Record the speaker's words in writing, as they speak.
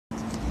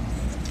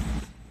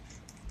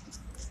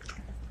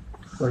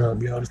What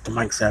up, y'all? It's the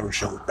Mike Savage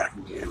Show back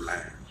again,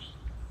 man.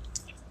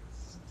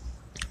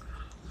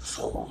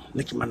 So,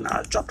 Nicki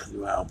Minaj dropped a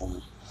new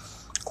album,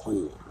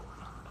 Queen,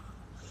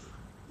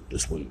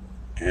 this week,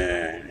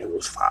 and it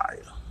was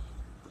fire.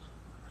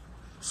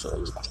 So, it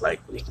looks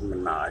like Nicki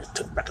Minaj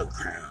took back the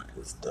crown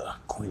as the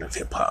queen of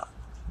hip hop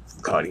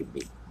from Cardi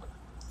B.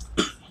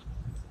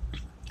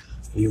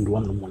 Even the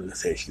one that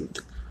said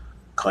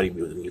Cardi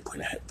B was the new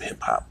queen of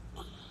hip hop.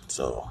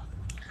 So,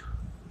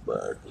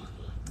 but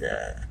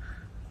yeah,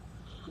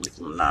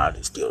 Nicki Minaj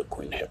is still the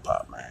queen of hip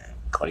hop, man.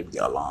 Cardi B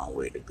got a long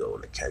way to go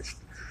to catch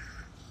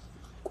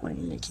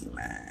Queen Nicki,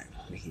 man.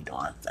 Nicki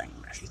doing her thing,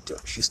 man.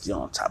 She's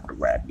still on top of the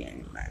rap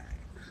game, man.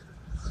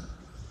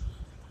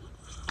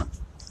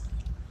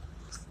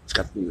 She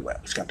got the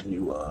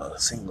new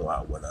single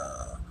out with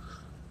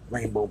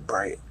Rainbow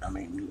Bright. I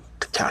mean,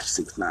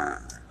 Tekashi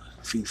 6ix9ine,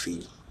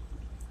 Fifi.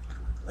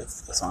 Like,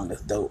 the song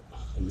that's dope.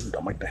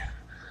 Don't make that.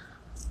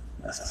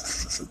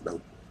 That's a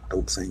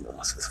dope single.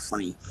 It's a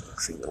funny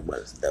single, but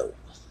it's dope.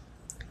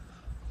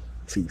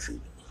 Fifi.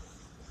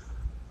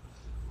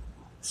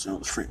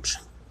 Sounds French.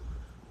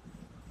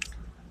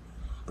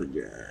 But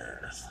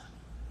yeah,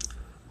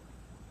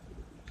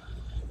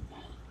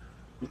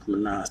 Nicki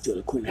Minaj still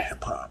the queen of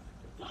hip hop.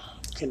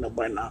 Can't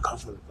nobody knock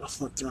off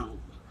her throne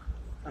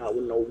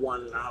with no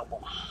one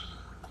album.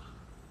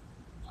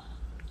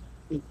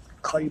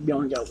 Cardi B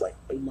only got like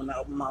one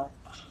album out,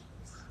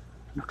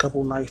 and a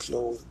couple nice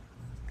little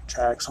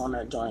tracks on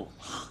that joint.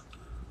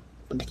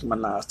 But Nicki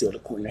Minaj still the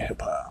queen of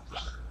hip hop.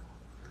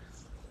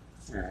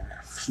 Yeah,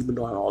 she been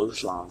doing all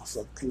this long,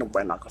 so can't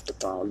nobody knock off the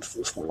throne.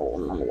 This one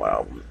on the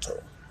album.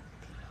 So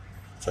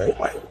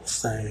everybody was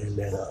saying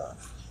that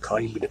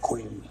Cardi B the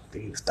queen.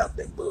 They need to stop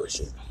that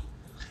bullshit.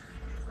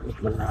 Nicki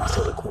Minaj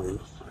still the queen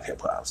of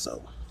hip hop.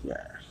 So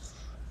yeah.